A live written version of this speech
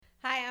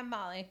I'm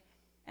Molly.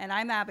 And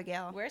I'm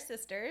Abigail. We're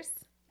sisters.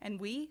 And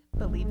we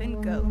believe in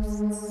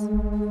ghosts.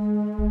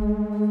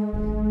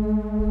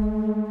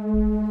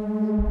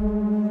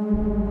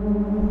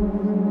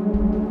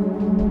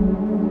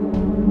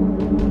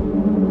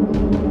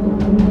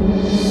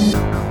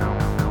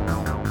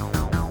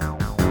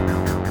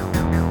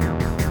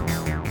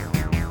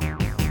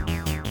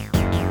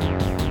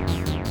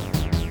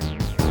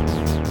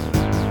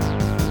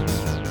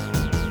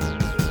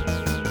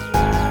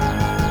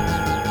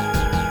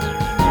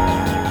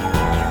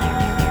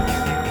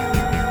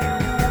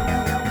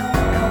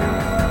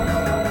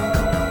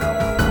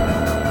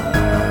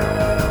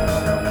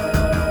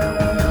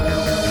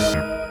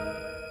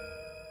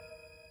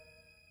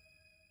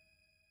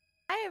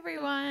 Hi,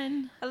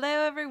 everyone. Hello,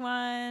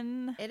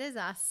 everyone. It is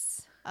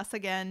us. Us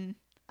again.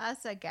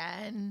 Us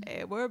again.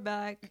 Hey, we're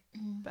back.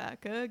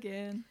 Back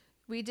again.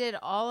 We did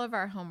all of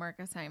our homework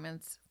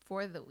assignments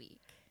for the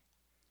week.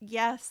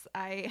 Yes,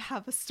 I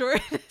have a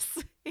story this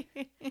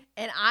week.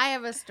 And I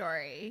have a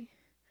story.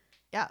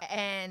 Yeah.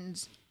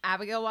 And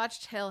Abigail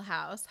watched Hill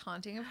House,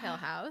 Haunting of Hill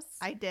House.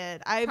 I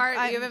did. You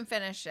haven't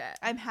finished it.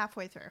 I'm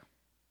halfway through.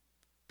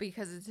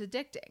 Because it's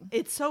addicting.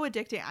 It's so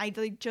addicting. I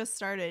just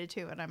started it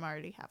too, and I'm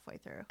already halfway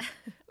through.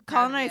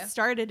 Colin and I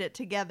started it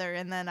together,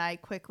 and then I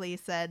quickly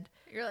said,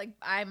 "You're like,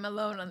 I'm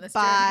alone on this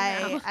bye.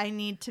 journey now. I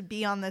need to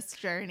be on this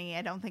journey.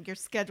 I don't think your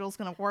schedule's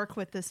going to work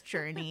with this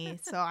journey,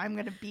 so I'm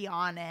going to be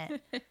on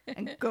it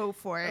and go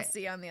for I'll it."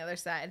 see you on the other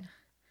side.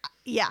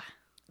 Yeah.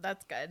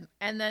 That's good.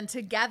 And then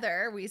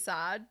together we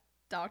saw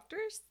Doctor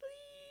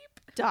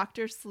Sleep.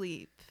 Dr.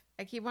 Sleep.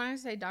 I keep wanting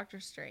to say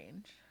Doctor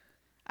Strange.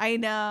 I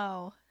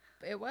know.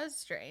 It was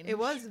strange. It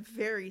was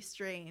very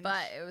strange.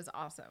 But it was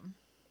awesome.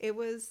 It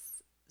was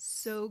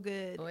so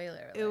good.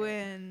 Spoiler alert.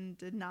 Ewan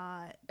did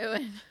not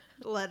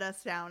let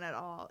us down at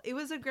all. It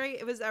was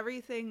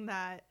everything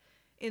that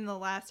in the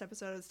last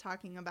episode I was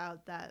talking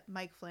about that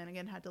Mike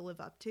Flanagan had to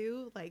live up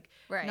to. Like,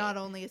 right. Not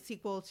only a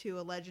sequel to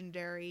a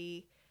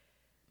legendary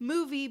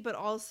movie, but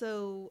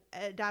also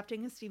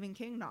adapting a Stephen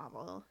King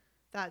novel.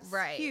 That's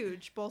right.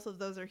 Huge. Both of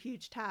those are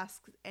huge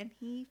tasks, and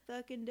he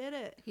fucking did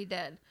it. He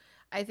did.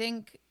 I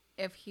think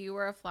if he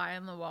were a fly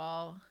on the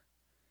wall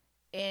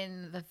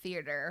in the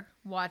theater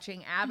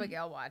watching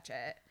Abigail watch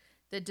it,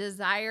 the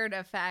desired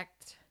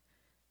effect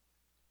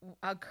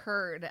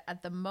occurred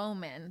at the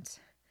moment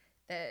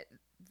that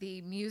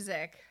the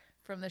music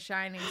from The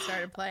Shining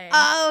started playing.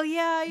 Oh,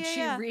 yeah.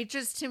 She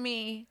reaches to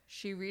me,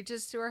 she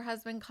reaches to her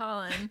husband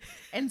Colin,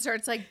 and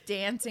starts like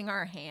dancing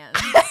our hands.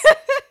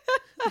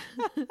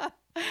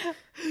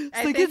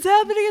 It's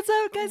happening,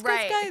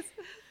 guys.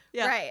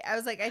 Yeah. Right. I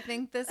was like, I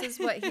think this is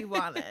what he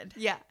wanted.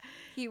 Yeah.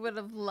 He would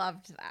have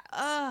loved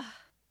that.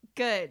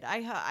 Good.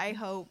 I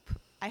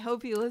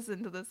hope he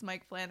listened to this,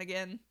 Mike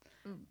Flanagan,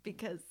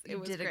 because it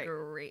was did great. A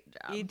great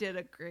job. He did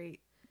a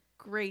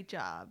great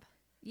job.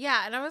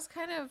 Yeah, and I was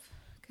kind of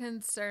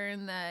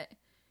concerned that,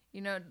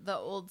 the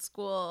old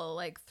school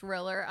like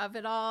thriller of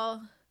it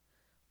all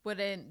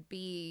wouldn't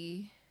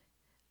be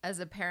as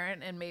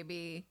apparent, and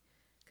maybe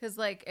because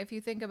like if you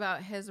think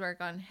about his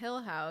work on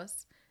Hill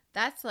House,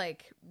 that's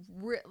like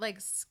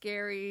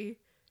scary,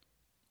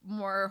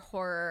 more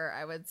horror,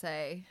 I would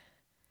say.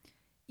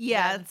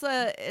 Yeah,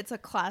 it's a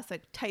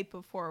classic type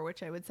of horror,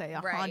 which I would say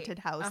a right. haunted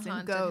house a and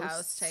haunted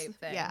ghosts house type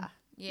thing.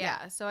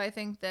 Yeah. So I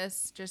think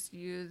this just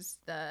used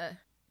the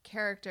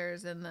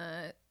characters and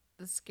the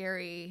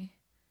scary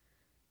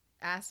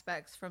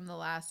aspects from the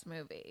last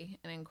movie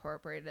and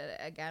incorporated it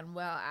again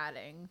while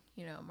adding,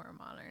 a more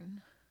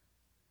modern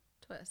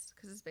twist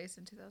because it's based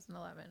in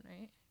 2011,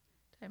 right?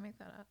 Did I make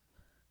that up?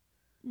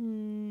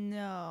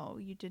 No,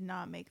 you did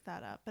not make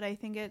that up. But I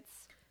think it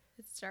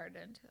started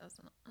in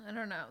 2000. I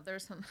don't know.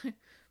 There's some.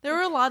 There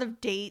were a lot of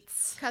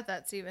dates. Cut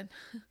that, Steven.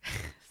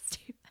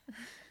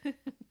 Steven.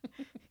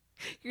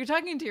 You're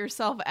talking to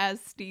yourself as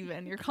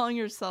Steven. You're calling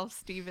yourself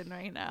Steven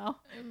right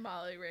now. I'm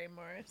Molly Ray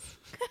Morris.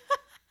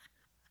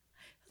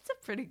 That's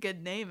a pretty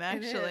good name,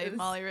 actually.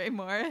 Molly Ray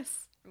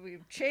Morris.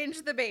 We've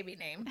changed the baby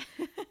name.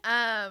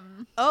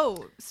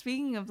 Oh,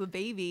 speaking of the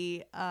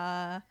baby,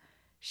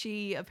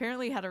 she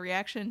apparently had a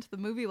reaction to the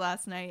movie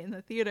last night in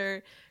the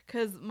theater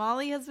because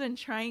Molly has been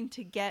trying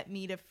to get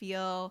me to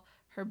feel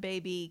her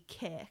baby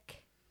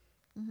kick.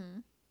 Mm-hmm.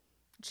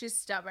 She's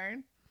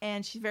stubborn.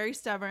 And she's very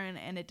stubborn,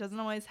 and it doesn't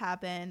always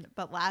happen.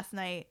 But last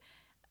night,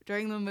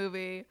 during the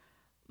movie,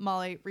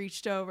 Molly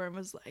reached over and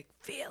was like,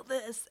 "Feel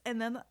this." And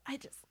then I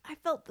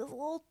felt this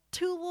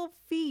two little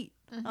feet.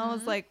 Mm-hmm. I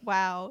was like,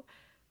 wow.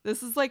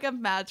 This is like a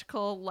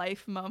magical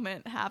life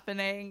moment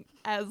happening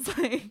as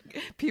like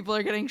people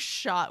are getting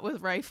shot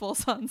with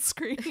rifles on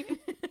screen.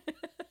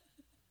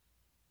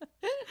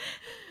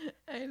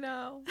 I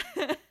know.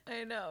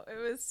 It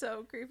was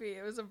so creepy.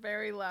 It was a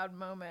very loud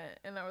moment.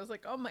 And I was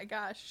like, oh my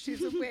gosh,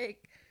 she's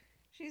awake.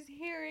 She's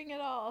hearing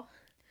it all.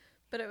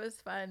 But it was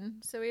fun.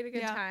 So we had a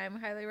good time.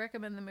 Highly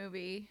recommend the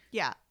movie.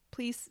 Yeah.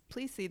 Please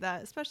see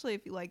that. Especially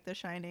if you like The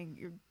Shining.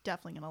 You're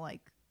definitely going to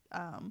like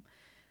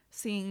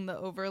seeing the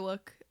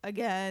Overlook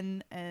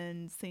again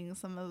and seeing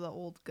some of the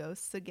old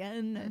ghosts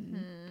again.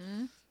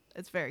 And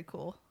it's very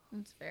cool.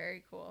 It's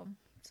very cool.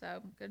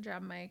 So good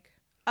job, Mike.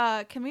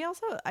 Can we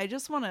also, I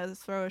just want to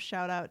throw a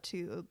shout out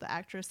to the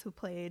actress who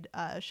played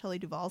Shelley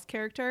Duvall's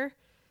character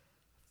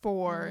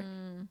for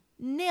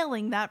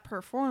nailing that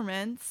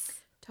performance.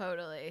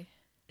 Totally.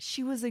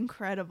 She was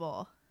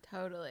incredible.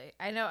 Totally.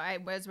 I know,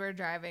 as we're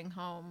driving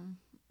home,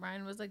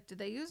 Ryan was like, did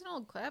they use an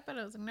old clip? And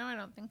I was like, no, I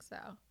don't think so.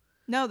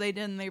 No, they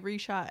didn't. They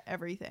reshot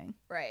everything.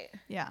 Right.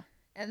 Yeah.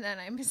 And then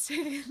I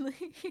mistakenly,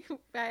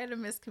 I had a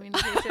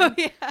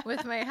miscommunication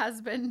with my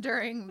husband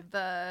during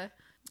the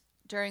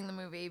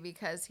movie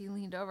because he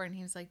leaned over and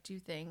he was like, do you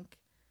think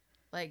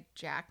like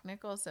Jack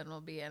Nicholson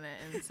will be in it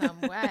in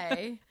some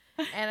way?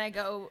 And I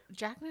go,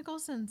 Jack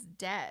Nicholson's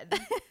dead.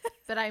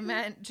 But I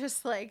meant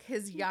just like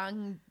his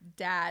young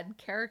dad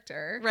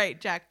character. Right.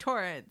 Jack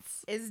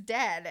Torrance is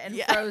dead and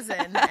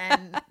frozen.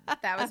 And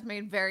that was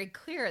made very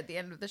clear at the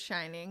end of The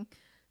Shining.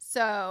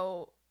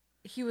 So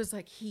he was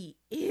like, he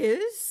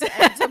is?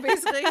 And so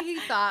basically he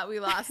thought we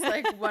lost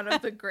like one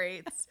of the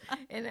greats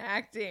in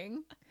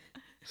acting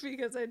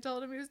because I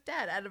told him he was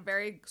dead at a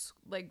very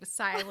like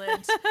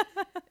silent,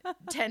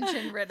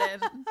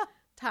 tension-ridden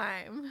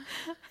time.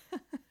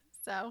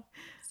 So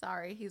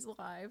sorry, he's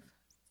alive.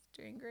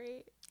 He's doing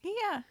great.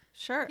 Yeah,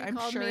 sure. He I'm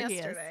called sure me he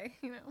yesterday.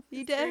 is. You know, he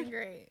he's did. doing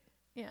great.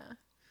 Yeah.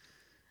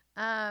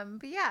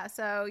 But yeah,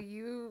 so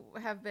you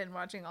have been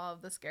watching all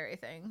of the scary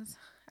things.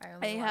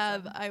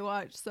 I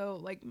watched, so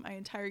like my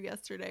entire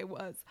yesterday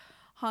was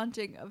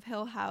Haunting of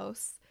Hill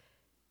House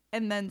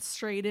and then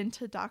straight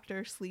into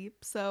Doctor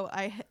Sleep. So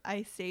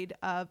I stayed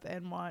up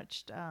and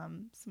watched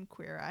some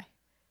Queer Eye.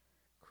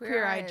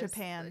 Queer Eye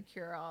Japan. The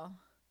Cure All.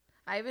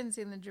 I haven't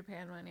seen the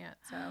Japan one yet,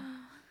 so oh,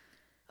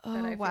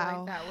 but I feel wow.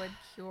 like that would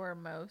cure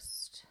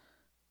most.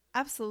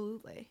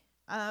 Absolutely.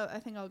 I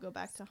think I'll go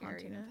back to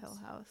Haunting of Hill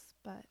House,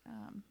 but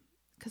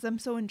because I'm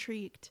so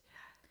intrigued.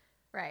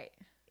 Right.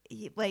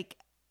 Like,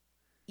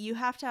 you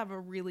have to have a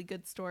really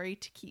good story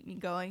to keep me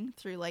going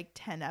through like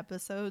 10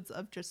 episodes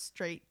of just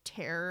straight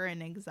terror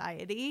and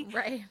anxiety.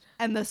 Right.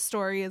 And the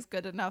story is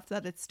good enough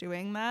that it's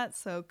doing that,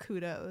 so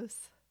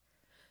kudos.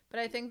 But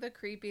I think the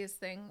creepiest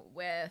thing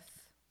with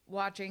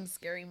watching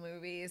scary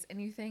movies,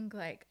 and you think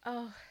like,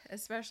 oh,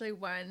 especially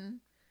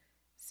one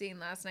scene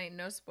last night,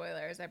 no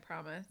spoilers, I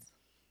promise.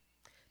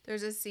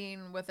 There's a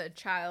scene with a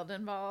child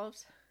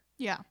involved.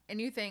 Yeah.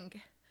 And you think,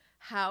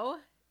 how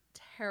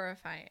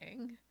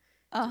terrifying.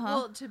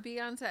 Well, to be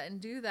on set and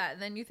do that.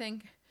 And then you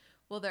think,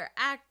 well, they're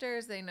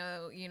actors. They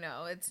know, you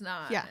know, it's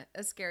not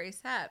a scary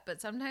set. But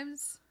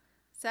sometimes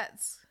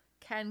sets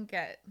can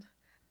get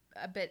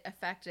a bit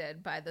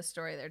affected by the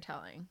story they're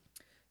telling.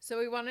 So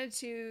we wanted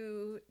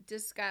to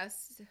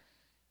discuss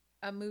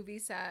a movie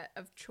set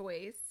of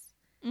choice,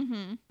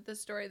 the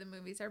story the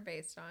movies are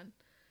based on,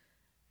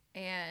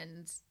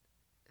 and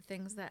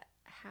things that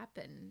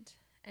happened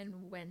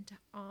and went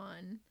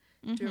on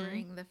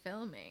during the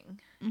filming.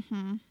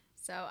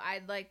 So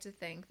I'd like to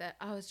think that,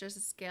 oh, it's just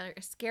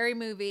a scary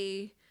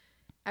movie.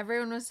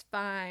 Everyone was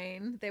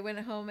fine. They went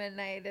home at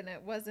night and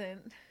it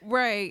wasn't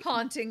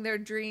haunting their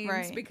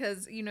dreams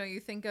because, you know, you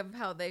think of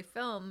how they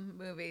film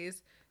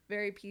movies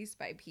very piece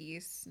by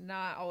piece,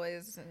 not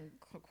always in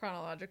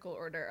chronological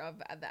order of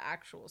the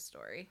actual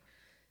story.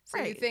 So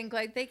you think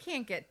like they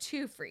can't get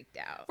too freaked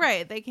out.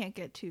 Right. They can't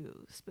get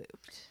too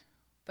spooked.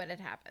 But it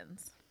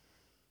happens.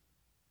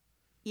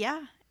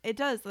 Yeah, it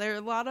does. There are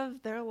a lot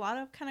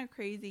of kind of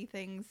crazy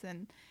things,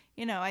 and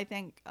you know, I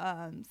think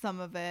some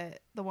of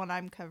it, the one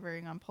I'm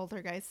covering on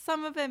Poltergeist,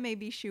 some of it may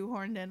be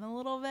shoehorned in a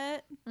little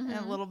bit, and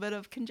a little bit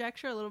of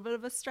conjecture, a little bit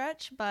of a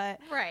stretch, but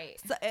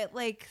so it,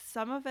 like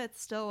some of it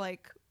still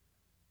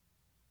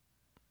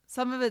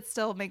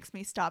makes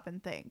me stop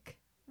and think.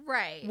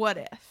 Right. What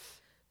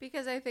if?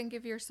 Because I think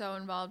if you're so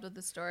involved with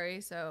the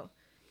story, so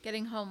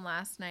getting home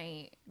last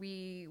night,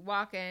 we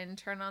walk in,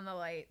 turn on the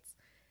lights.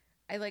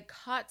 I like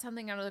caught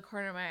something out of the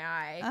corner of my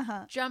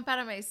eye, jump out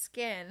of my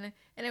skin,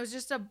 and it was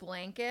just a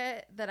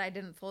blanket that I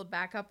didn't fold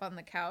back up on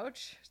the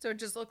couch. So it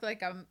just looked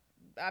like a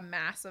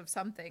mass of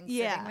something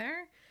sitting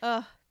there.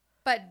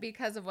 But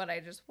because of what I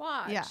just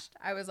watched,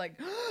 I was like,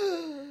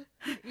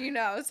 you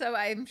know, so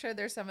I'm sure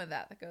there's some of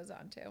that goes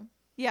on too.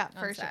 Yeah,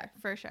 for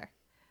sure.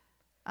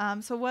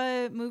 So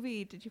what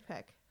movie did you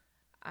pick?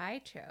 I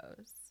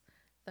chose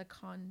The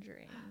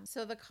Conjuring.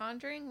 So The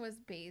Conjuring was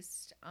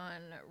based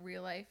on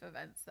real life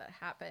events that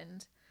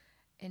happened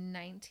in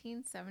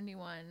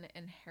 1971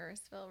 in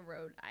Harrisville,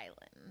 Rhode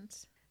Island.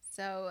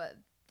 So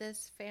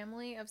this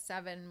family of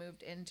 7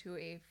 moved into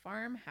a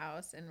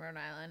farmhouse in Rhode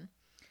Island.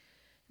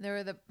 They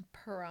were the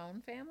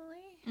Perron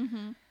family. Do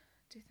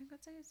you think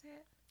that's how you say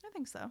it? I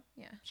think so.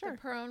 Yeah. Sure. The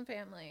Perron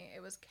family.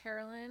 It was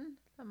Carolyn,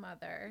 the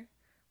mother,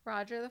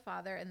 Roger, the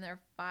father, and their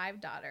 5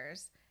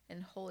 daughters.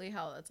 And holy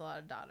hell, that's a lot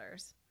of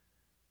daughters.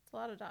 It's a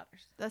lot of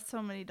daughters. That's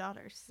so many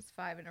daughters. It's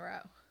 5 in a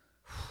row.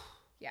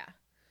 Yeah.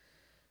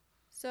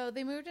 So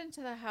they moved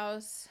into the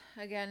house,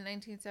 again,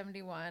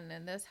 1971,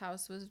 and this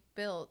house was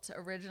built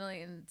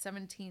originally in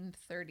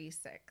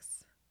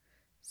 1736.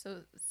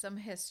 So some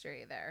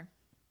history there.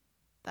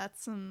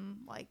 That's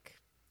some, like,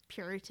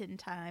 Puritan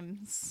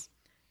times.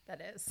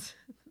 That is.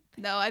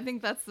 No, I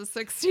think that's the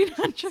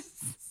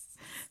 1600s.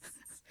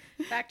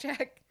 Fact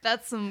check.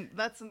 That's some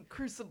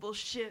Crucible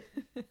shit.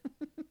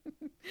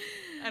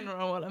 I don't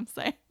know what I'm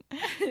saying.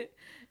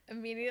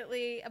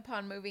 Immediately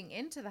upon moving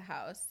into the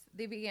house,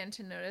 they began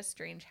to notice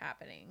strange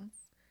happenings.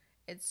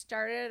 It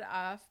started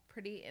off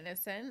pretty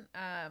innocent.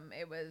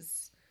 It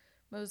was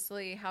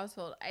mostly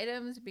household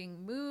items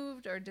being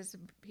moved or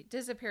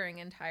disappearing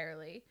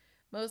entirely.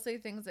 Mostly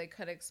things they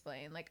could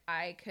explain. Like,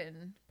 I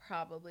can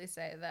probably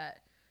say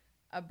that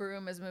a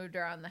broom has moved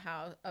around the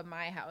house of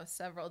my house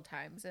several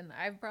times, and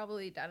I've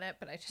probably done it,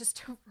 but I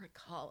just don't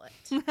recall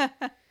it.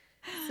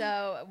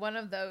 So one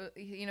of those,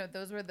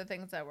 those were the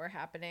things that were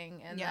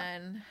happening. And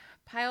then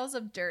piles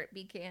of dirt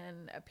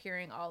began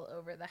appearing all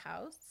over the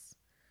house,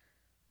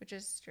 which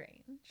is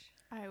strange.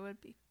 I would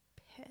be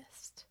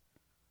pissed.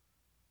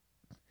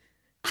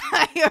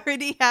 I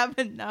already have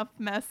enough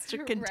mess to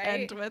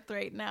contend with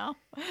right now.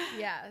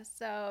 Yeah,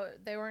 so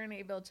they weren't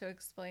able to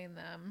explain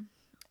them.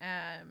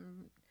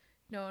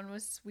 No one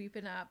was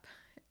sweeping up.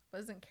 It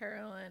wasn't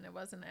Carolyn. It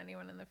wasn't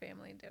anyone in the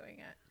family doing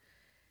it.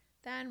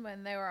 Then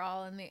when they were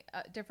all in the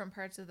different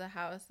parts of the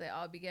house, they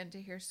all began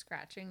to hear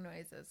scratching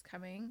noises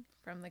coming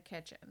from the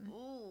kitchen.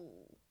 Ooh.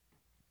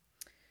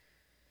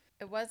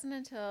 It wasn't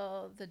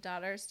until the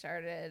daughters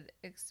started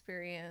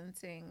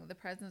experiencing the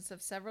presence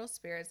of several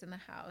spirits in the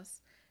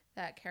house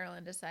that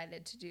Carolyn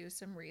decided to do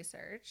some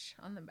research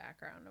on the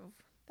background of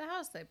the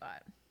house they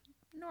bought.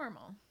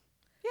 Normal.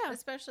 Yeah.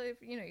 Especially if,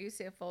 you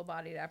see a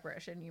full-bodied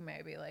apparition, you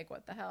may be like,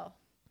 what the hell?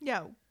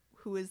 Yeah.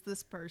 Who is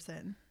this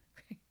person?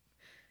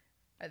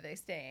 Are they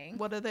staying?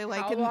 What are they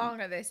like? How long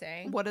are they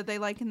staying? What are they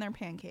like in their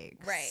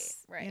pancakes? Right.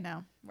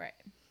 Right.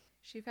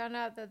 She found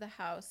out that the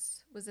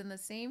house was in the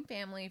same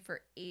family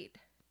for 8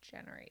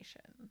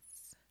 generations.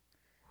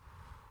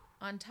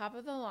 On top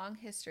of the long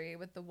history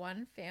with the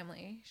one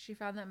family, she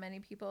found that many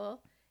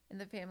people in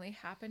the family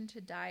happened to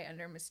die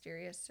under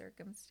mysterious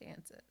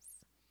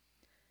circumstances.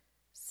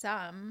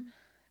 Some,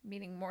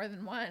 meaning more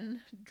than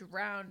one,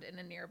 drowned in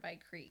a nearby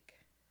creek.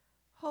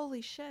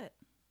 Holy shit.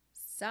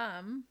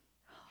 Some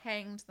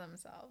hanged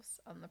themselves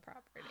on the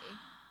property.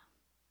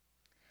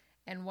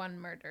 And one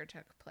murder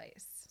took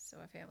place. So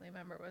a family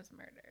member was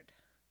murdered.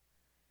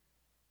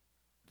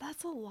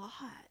 That's a lot.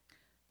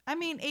 I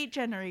mean, 8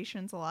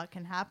 generations, a lot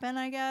can happen,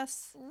 I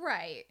guess.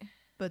 Right.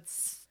 But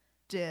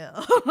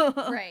still.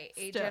 Right.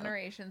 8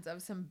 generations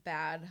of some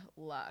bad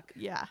luck.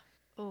 Yeah.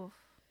 Oof.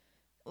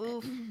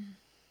 Oof.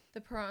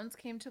 The Perrons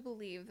came to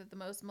believe that the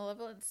most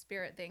malevolent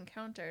spirit they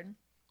encountered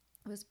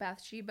was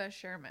Bathsheba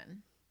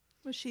Sherman.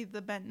 Was she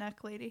the bent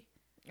neck lady?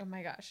 Oh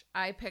my gosh.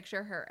 I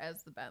picture her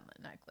as the bent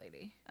neck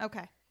lady.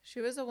 Okay.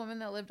 She was a woman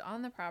that lived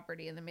on the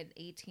property in the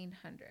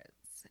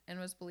mid-1800s and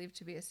was believed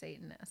to be a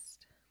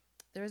Satanist.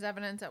 There was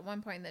evidence at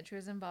one point that she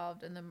was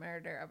involved in the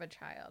murder of a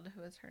child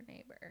who was her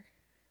neighbor.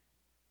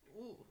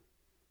 Ooh.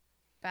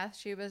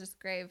 Bathsheba's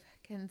grave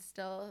can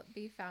still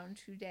be found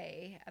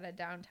today at a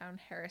downtown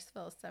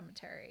Harrisville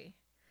cemetery.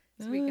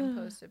 So we can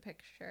post a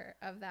picture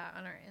of that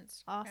on our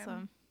Instagram.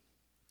 Awesome.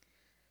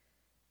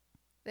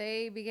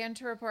 They began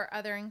to report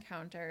other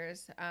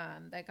encounters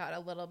that got a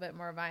little bit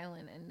more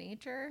violent in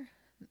nature.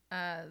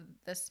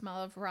 The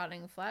smell of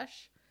rotting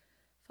flesh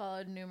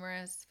followed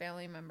numerous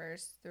family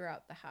members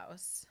throughout the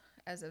house,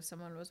 as if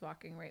someone was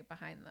walking right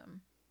behind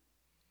them.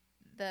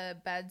 The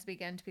beds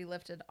began to be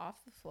lifted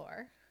off the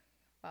floor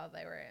while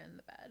they were in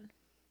the bed.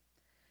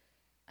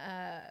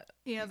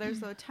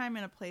 There's a time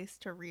and a place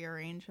to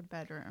rearrange a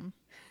bedroom.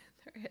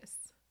 There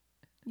is.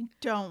 You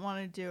don't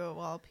want to do it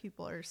while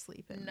people are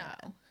sleeping. No.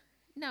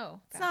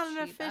 It's not an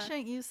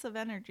efficient use of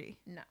energy.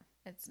 No,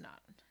 it's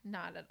not.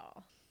 Not at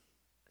all.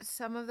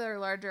 Some of their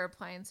larger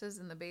appliances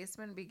in the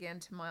basement began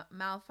to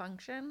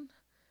malfunction,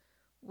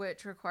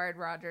 which required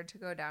Roger to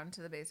go down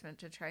to the basement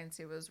to try and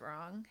see what was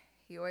wrong.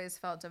 He always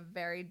felt a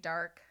very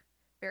dark,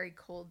 very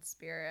cold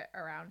spirit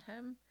around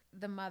him.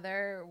 The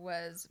mother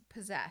was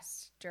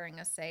possessed during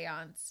a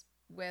seance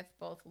with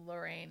both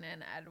Lorraine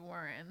and Ed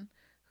Warren,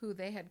 who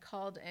they had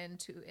called in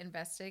to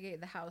investigate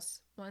the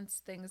house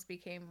once things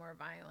became more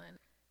violent.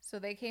 So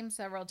they came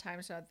several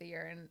times throughout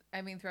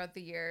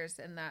the years,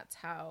 and that's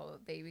how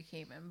they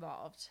became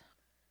involved.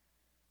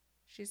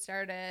 She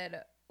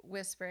started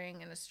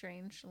whispering in a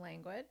strange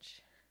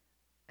language.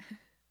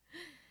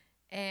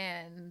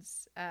 And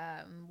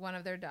one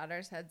of their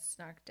daughters had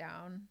snuck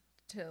down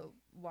to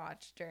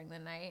watch during the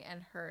night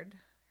and heard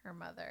her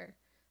mother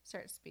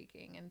start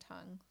speaking in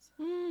tongues.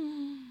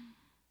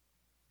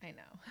 I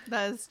know.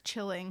 That is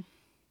chilling.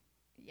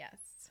 Yes.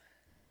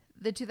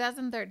 The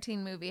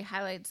 2013 movie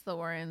highlights the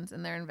Warrens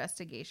and their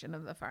investigation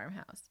of the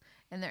farmhouse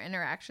and their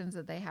interactions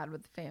that they had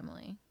with the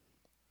family.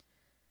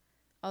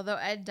 Although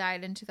Ed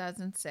died in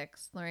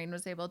 2006, Lorraine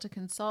was able to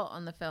consult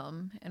on the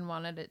film and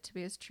wanted it to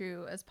be as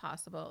true as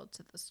possible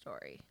to the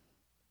story.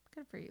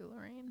 Good for you,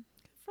 Lorraine.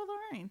 Good for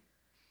Lorraine.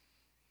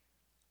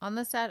 On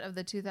the set of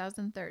the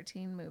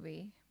 2013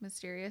 movie,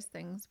 mysterious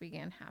things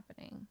began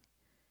happening.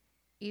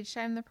 Each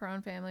time the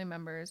Perron family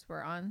members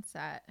were on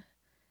set,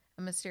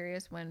 a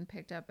mysterious wind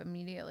picked up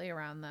immediately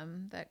around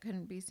them that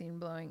couldn't be seen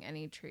blowing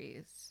any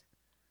trees.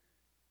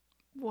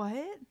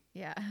 What?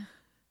 Yeah.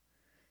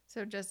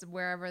 So just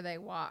wherever they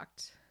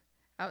walked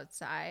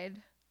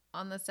outside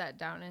on the set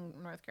down in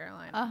North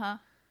Carolina, Uh-huh.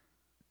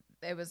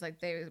 it was like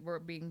they were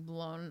being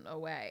blown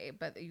away,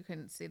 but you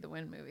couldn't see the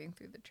wind moving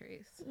through the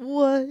trees.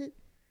 What?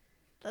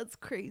 That's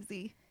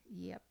crazy.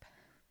 Yep.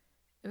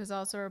 It was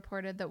also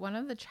reported that one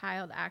of the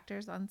child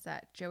actors on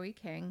set, Joey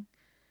King.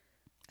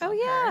 Oh, love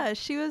yeah. her.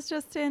 She was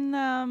just in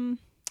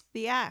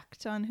The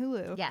Act on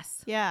Hulu.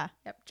 Yes. Yeah.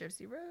 Yep,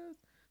 Josie Rose.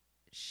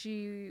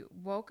 She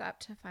woke up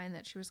to find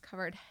that she was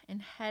covered in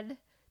head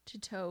to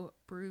toe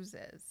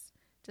bruises,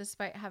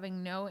 despite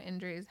having no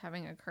injuries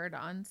having occurred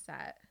on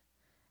set,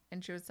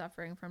 and she was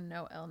suffering from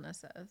no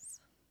illnesses.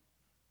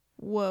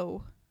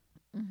 Whoa.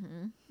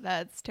 Mm-hmm.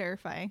 That's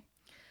terrifying.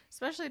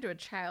 Especially to a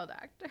child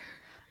actor.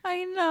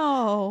 I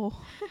know.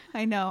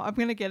 I'm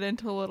going to get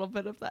into a little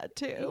bit of that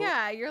too.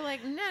 Yeah, you're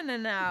like,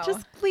 no.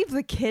 Just leave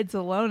the kids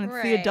alone. It's the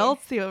Right.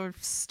 adults who are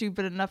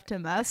stupid enough to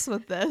mess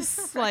with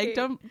this. Right.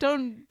 Like,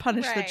 don't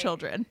punish the Right.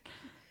 children.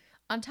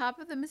 On top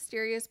of the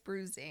mysterious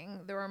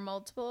bruising, there were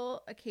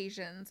multiple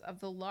occasions of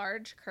the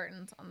large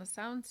curtains on the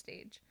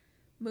soundstage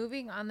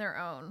moving on their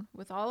own,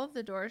 with all of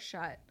the doors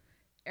shut,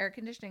 air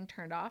conditioning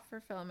turned off for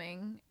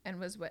filming, and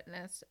was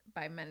witnessed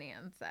by many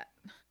on set.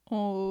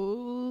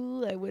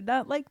 Oh, I would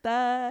not like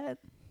that.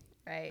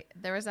 Right.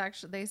 There was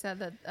actually, they said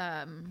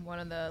that one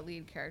of the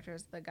lead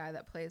characters, the guy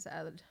that plays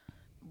Ed,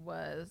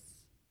 was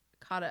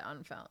caught it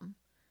on film,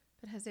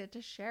 but has yet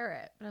to share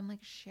it. But I'm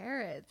like,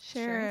 share it.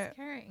 Share Sharing it. is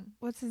caring.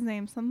 What's his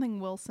name? Something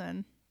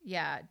Wilson.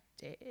 Yeah.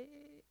 David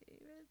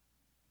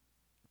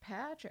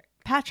Patrick.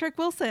 Patrick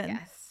Wilson.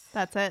 Yes.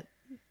 That's it.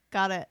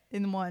 Got it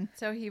in one.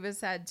 So he was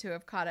said to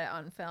have caught it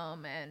on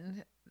film,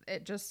 and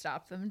it just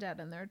stopped them dead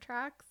in their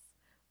tracks,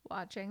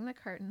 watching the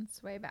curtain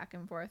sway back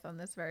and forth on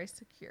this very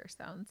secure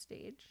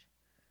soundstage.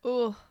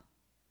 Oh.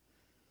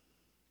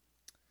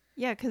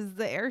 Yeah, because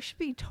the air should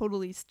be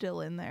totally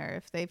still in there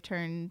if they've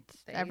turned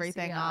The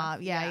everything AC off.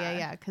 off, Yeah.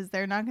 yeah. Because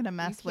they're not going to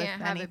mess You with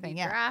can't have anything. it be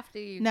Yeah.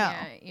 drafty. You No.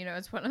 can't,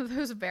 it's one of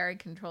those very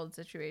controlled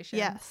situations.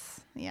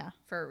 Yes. Yeah.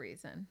 For a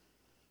reason.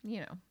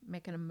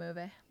 Making a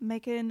movie.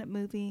 Making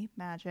movie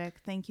magic.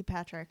 Thank you,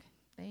 Patrick.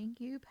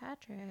 Thank you,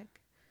 Patrick.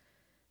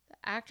 The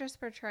actress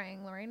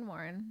portraying Lorraine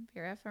Warren,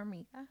 Vera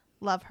Farmiga,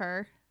 Love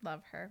her.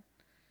 love her,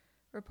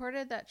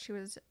 reported that she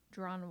was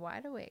drawn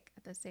wide awake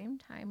at the same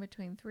time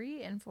between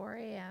 3 and 4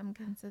 a.m.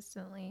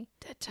 consistently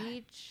Dead time.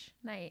 each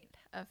night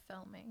of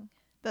filming.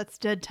 That's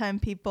dead time,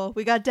 people.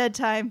 We got dead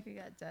time. We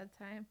got dead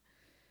time.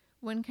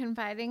 When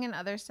confiding in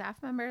other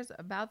staff members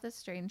about this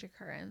strange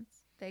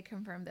occurrence, they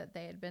confirmed that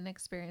they had been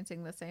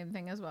experiencing the same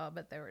thing as well,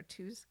 but they were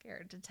too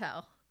scared to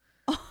tell.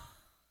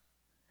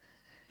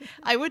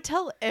 I would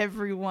tell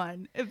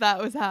everyone if that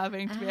was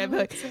happening to me. I'd be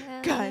like,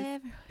 guys.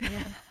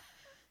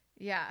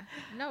 Yeah.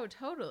 No,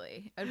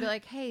 totally. I'd be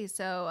like, hey,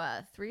 so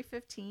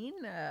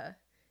 3:15,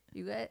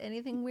 you got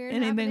anything weird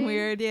Anything happening?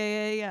 weird?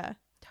 Yeah.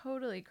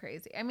 Totally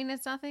crazy. I mean,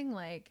 it's nothing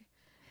like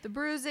the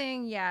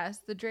bruising. Yes,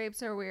 the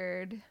drapes are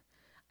weird.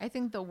 I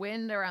think the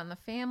wind around the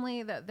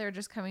family that they're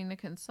just coming to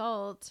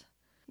consult.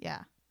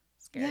 Yeah.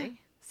 Scary. Yeah.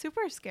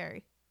 Super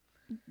scary.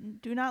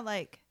 Do not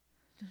like.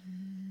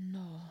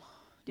 No.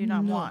 Do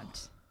not No.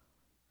 want.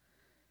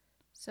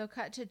 So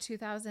cut to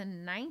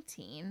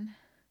 2019.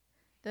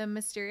 The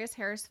mysterious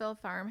Harrisville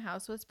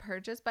farmhouse was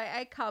purchased by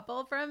a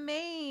couple from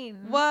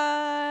Maine.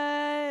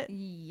 What?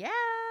 Yeah.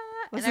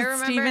 Was And it I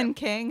remember, Stephen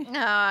King?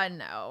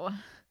 No.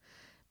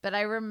 But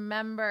I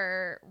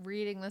remember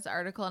reading this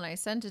article and I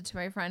sent it to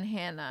my friend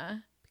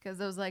Hannah because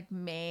it was like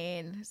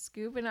Maine,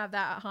 scooping up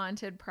that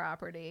haunted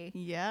property.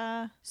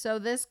 Yeah. So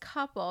this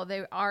couple,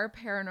 they are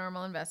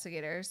paranormal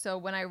investigators. So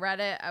when I read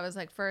it, I was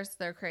like, first,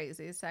 they're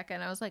crazy.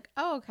 Second, I was like,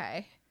 oh,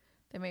 okay.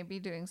 They may be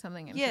doing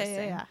something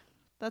interesting. Yeah.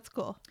 That's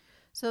cool.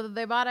 So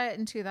they bought it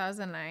in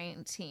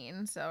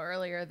 2019, so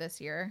earlier this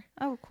year.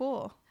 Oh,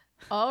 cool.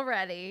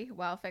 Already,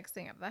 while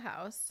fixing up the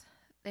house,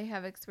 they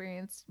have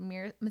experienced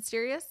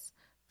mysterious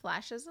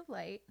flashes of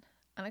light,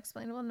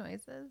 unexplainable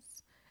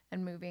noises,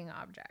 and moving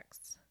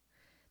objects.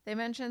 They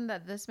mentioned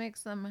that this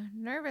makes them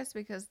nervous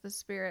because the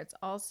spirits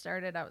all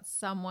started out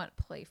somewhat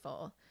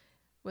playful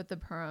with the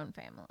Perron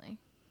family.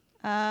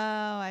 Oh,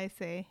 I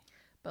see.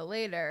 But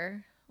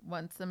later,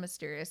 once the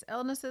mysterious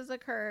illnesses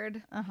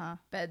occurred,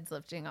 beds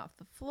lifting off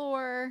the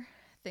floor,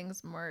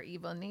 things more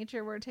evil in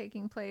nature were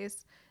taking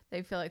place,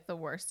 they feel like the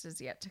worst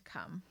is yet to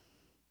come.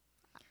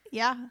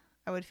 Yeah,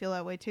 I would feel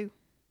that way too.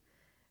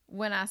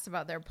 When asked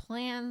about their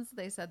plans,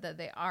 they said that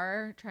they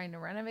are trying to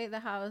renovate the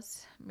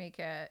house, make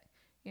it,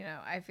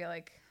 I feel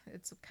like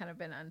it's kind of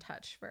been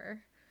untouched for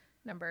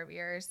a number of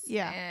years.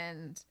 Yeah.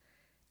 And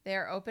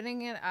they're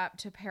opening it up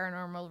to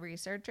paranormal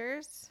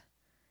researchers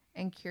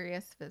and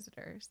curious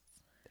visitors.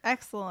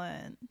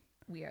 Excellent.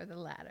 We are the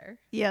latter.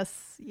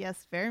 Yes,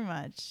 very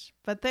much.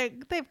 But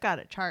they've got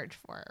to charge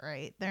for it,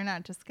 right? They're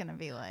not just going to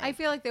be like... I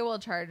feel like they will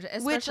charge,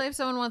 especially if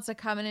someone wants to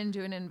come in and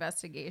do an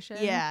investigation.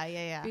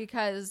 Yeah.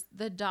 Because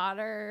the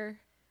daughter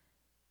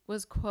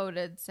was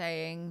quoted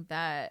saying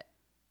that,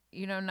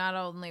 not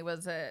only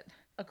was it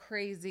a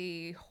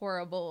crazy,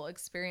 horrible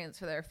experience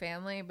for their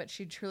family, but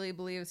she truly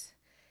believes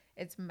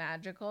it's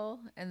magical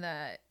and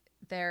that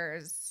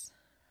there's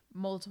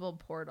multiple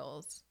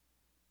portals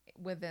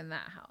within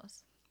that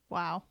house.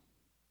 Wow.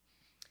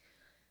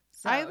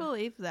 So, I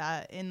believe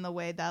that in the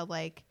way that,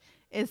 like,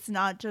 it's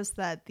not just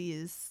that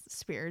these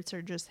spirits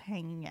are just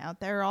hanging out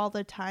there all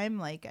the time.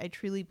 Like, I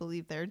truly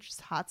believe they're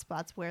just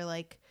hotspots where,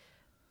 like,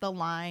 the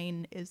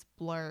line is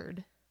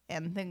blurred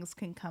and things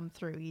can come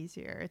through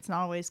easier. It's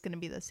not always going to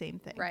be the same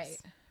things.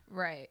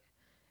 Right.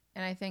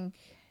 And I think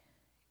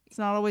it's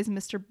not always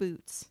Mr.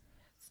 Boots.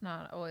 it's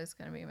not always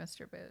going to be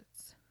Mr.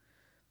 Boots.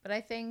 But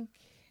I think,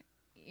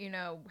 you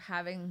know,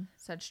 having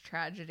such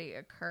tragedy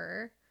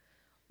occur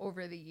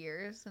over the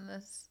years in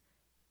this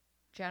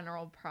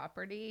general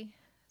property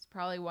is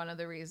probably one of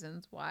the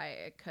reasons why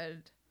it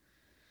could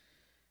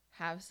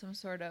have some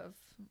sort of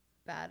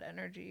bad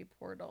energy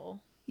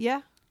portal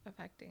Yeah.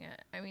 affecting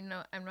it. I mean,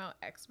 no, I'm no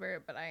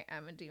expert, but I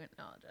am a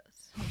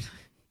demonologist.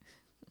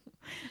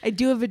 I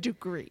do have a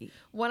degree.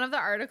 One of the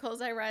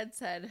articles I read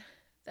said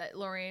that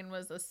Lorraine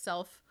was a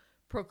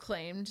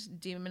self-proclaimed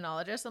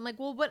demonologist. I'm like,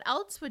 well, what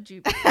else would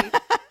you be?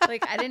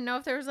 Like, I didn't know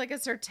if there was like a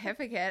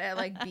certificate at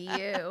like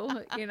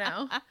BU, you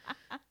know?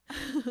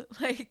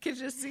 Like, it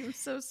just seems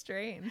so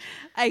strange.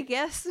 I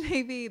guess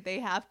maybe they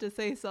have to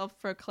say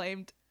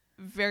self-proclaimed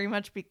very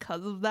much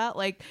because of that.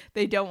 Like,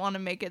 they don't want to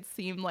make it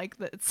seem like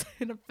that it's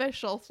an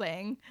official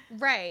thing.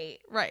 Right.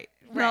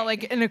 Not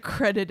like an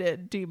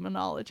accredited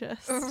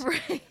demonologist.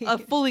 Right. A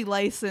fully She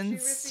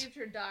licensed. received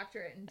her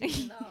doctorate in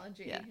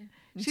demonology. Yeah.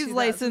 in She's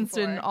licensed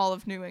in 2004. all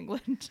of New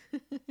England.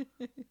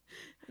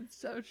 It's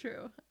so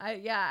true.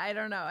 I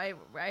don't know.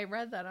 I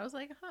read that. I was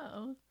like,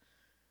 oh,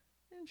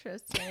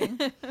 interesting.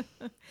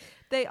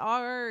 They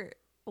are,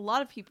 a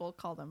lot of people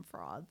call them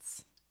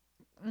frauds.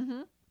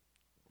 Mm-hmm.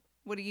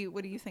 What do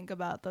you think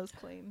about those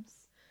claims?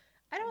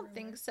 I don't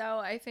think so.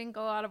 I think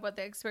a lot of what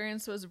they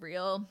experienced was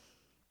real.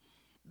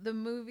 The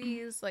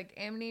movies like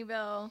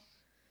Amityville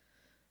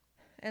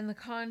and The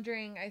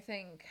Conjuring, I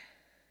think,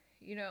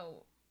 you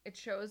know, it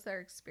shows their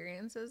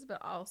experiences, but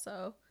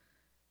also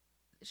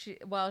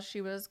while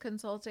she was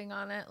consulting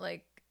on it,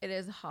 like, it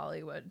is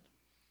Hollywood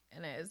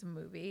and it is a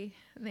movie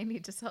and they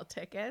need to sell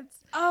tickets.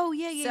 Oh,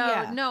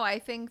 yeah. So, no, I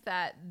think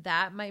that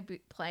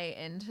might play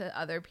into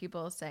other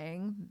people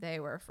saying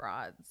they were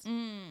frauds.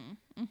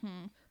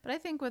 Mm-hmm. But I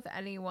think with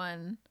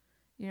anyone,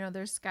 you know,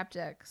 there's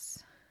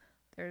skeptics.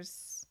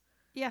 There's,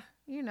 Yeah.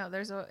 you know,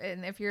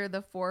 and if you're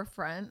the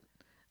forefront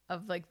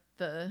of like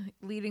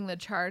leading the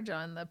charge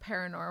on the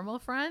paranormal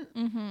front,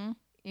 Mm-hmm.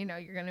 you know,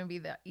 you're going to be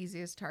the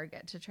easiest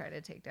target to try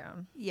to take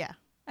down. Yeah.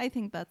 I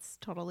think that's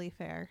totally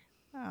fair.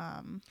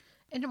 And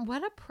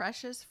what a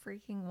precious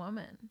freaking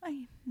woman.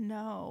 I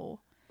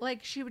know.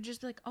 Like, she would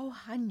just be like, oh,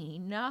 honey,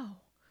 no.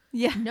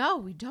 Yeah. No,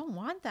 we don't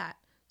want that.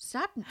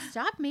 Stop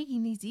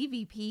making these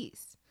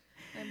EVPs.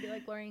 And I'd be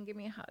like, Lorraine, give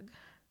me a hug.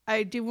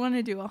 I do want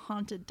to do a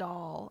haunted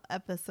doll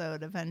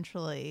episode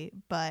eventually,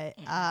 but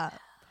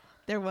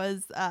there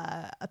was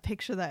a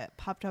picture that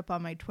popped up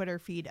on my Twitter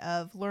feed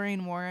of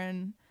Lorraine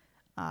Warren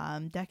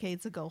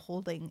decades ago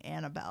holding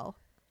Annabelle.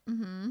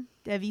 Mm-hmm.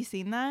 Have you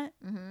seen that?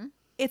 Mm-hmm.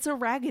 It's a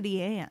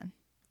Raggedy Ann.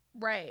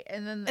 Right.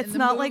 And then It's in the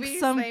not movies, like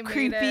some they made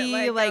creepy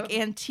it like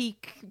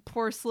antique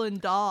porcelain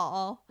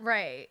doll.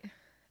 right.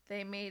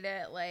 They made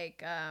it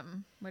like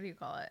what do you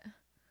call it?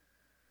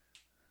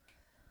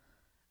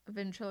 A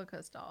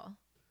ventriloquist doll.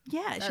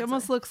 Yeah, she That's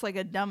almost looks like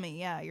a dummy.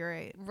 Yeah, you're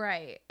right.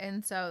 Right.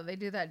 And so they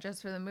do that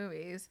just for the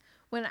movies.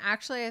 When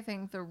actually I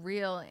think the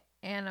real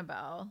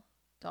Annabelle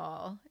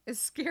doll is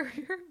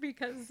scarier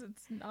because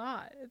it's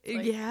not. It's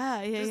like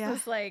Yeah.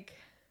 this like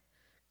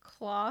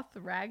cloth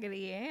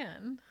Raggedy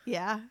Ann.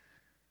 Yeah.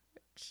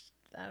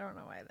 I don't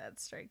know why that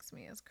strikes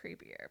me as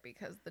creepier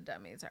because the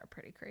dummies are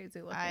pretty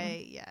crazy looking.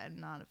 I'm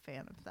not a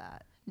fan of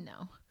that.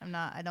 No.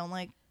 I don't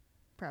like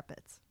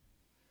preppets.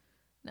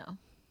 No.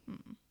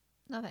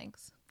 No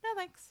thanks. No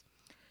thanks.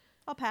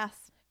 I'll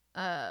pass.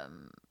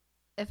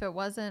 If it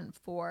wasn't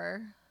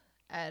for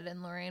Ed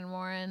and Lorraine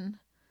Warren,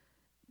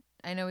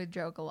 I know we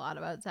joke a lot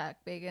about Zach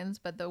Bagans,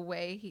 but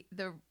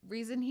the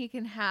reason he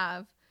can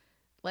have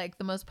like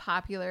the most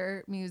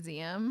popular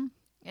museum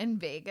in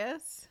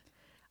Vegas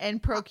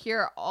and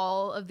procure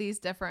all of these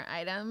different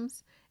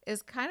items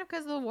is kind of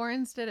because the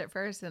Warrens did it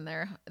first in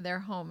their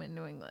home in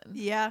New England.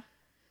 Yeah.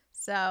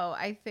 So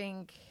I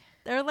think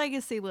Their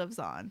legacy lives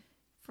on.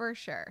 for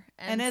sure.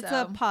 And it's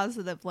a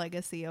positive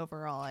legacy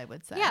overall, I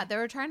would say. yeah, they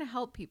were trying to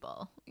help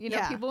people. You know,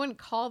 Yeah. people wouldn't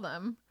call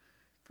them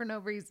for no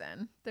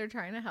reason. They're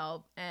trying to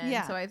help. And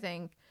Yeah. so I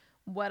think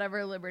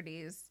whatever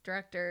liberties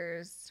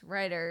directors,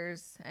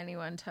 writers,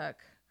 anyone took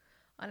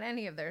on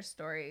any of their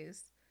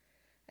stories,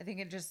 I think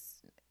it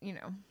just, you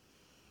know,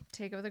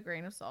 take it with a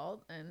grain of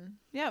salt. And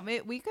Yeah,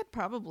 we could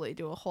probably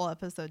do a whole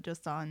episode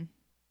just on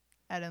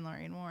Ed and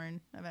Lorraine Warren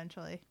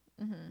eventually.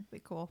 Be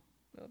cool.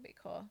 it would be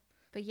cool.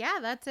 But yeah,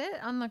 that's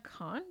it on The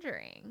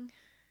Conjuring.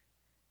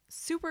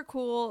 Super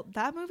cool.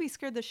 That movie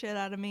scared the shit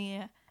out of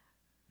me.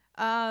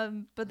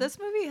 But this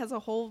movie has a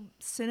whole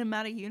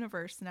cinematic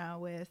universe now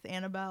with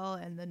Annabelle,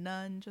 and The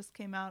Nun just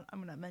came out. I'm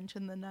going to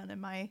mention The Nun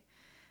in my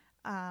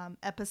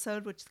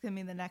episode, which is going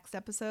to be the next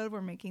episode.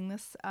 We're making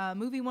this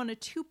movie one a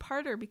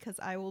two-parter because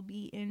I will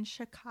be in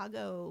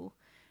Chicago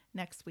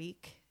next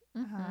week,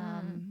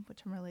 which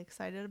I'm really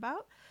excited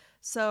about.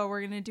 So we're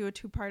going to do a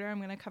two-parter. I'm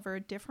going to cover a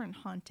different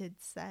haunted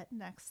set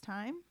next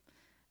time.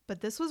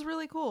 But this was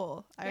really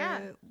cool.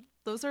 Yeah.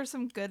 Those are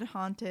some good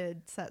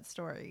haunted set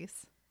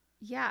stories.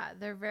 Yeah,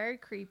 they're very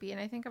creepy.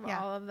 And I think of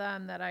all of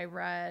them that I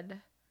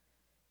read,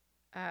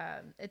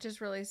 it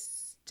just really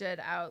stood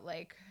out,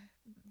 like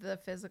the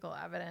physical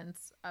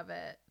evidence of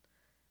it,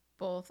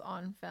 both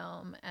on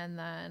film and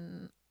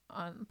then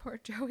on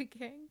poor Joey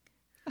King.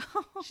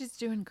 She's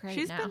doing great.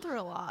 She's now. been through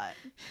a lot.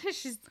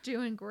 She's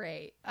doing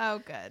great. Oh,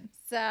 good.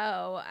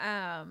 So,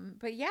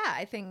 but yeah,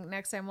 I think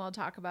next time we'll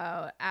talk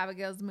about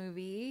Abigail's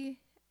movie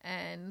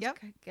and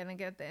gonna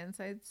get the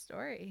inside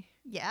story.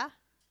 Yeah.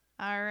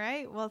 All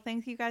right. Well,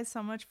 thank you guys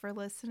so much for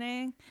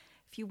listening.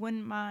 If you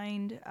wouldn't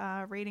mind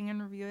rating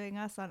and reviewing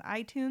us on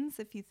iTunes,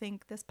 if you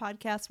think this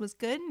podcast was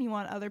good and you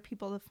want other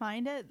people to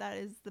find it, that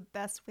is the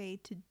best way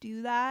to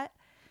do that.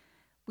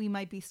 We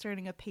might be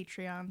starting a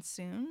Patreon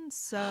soon.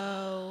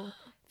 So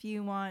if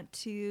you want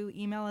to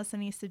email us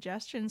any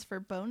suggestions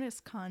for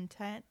bonus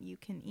content, you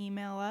can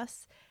email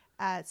us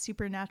at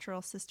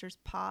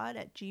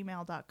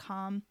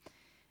supernaturalsisterspod@gmail.com.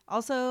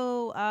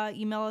 Also,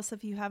 email us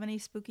if you have any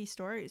spooky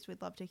stories.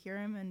 We'd love to hear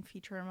them and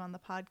feature them on the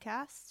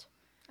podcast.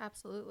 Be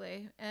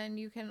And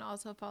you can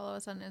also follow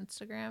us on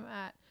Instagram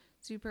at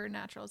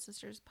Supernatural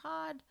Sisters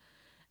Pod.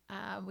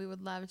 We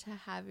would love to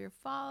have your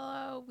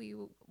follow. We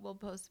will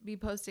be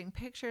posting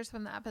pictures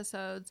from the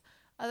episodes,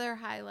 other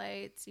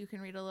highlights. You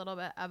can read a little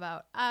bit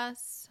about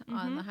us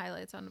on the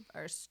highlights on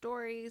our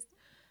stories.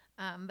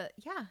 But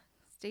yeah,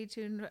 stay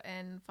tuned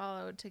and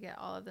follow to get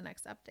all of the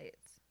next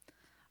updates.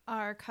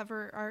 Our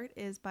cover art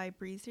is by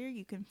Breezier.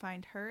 You can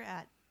find her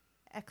at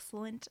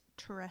Excellent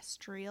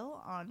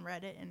Terrestrial on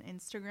Reddit and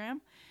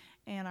Instagram.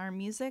 And our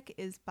music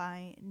is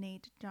by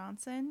Nate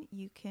Johnson.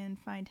 You can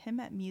find him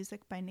at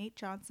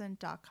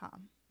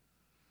musicbynatejohnson.com.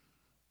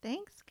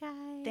 Thanks,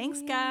 guys.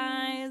 Thanks,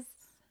 guys.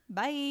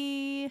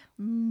 Bye.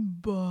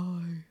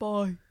 Bye.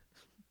 Bye.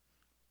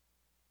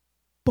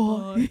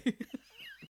 Bye.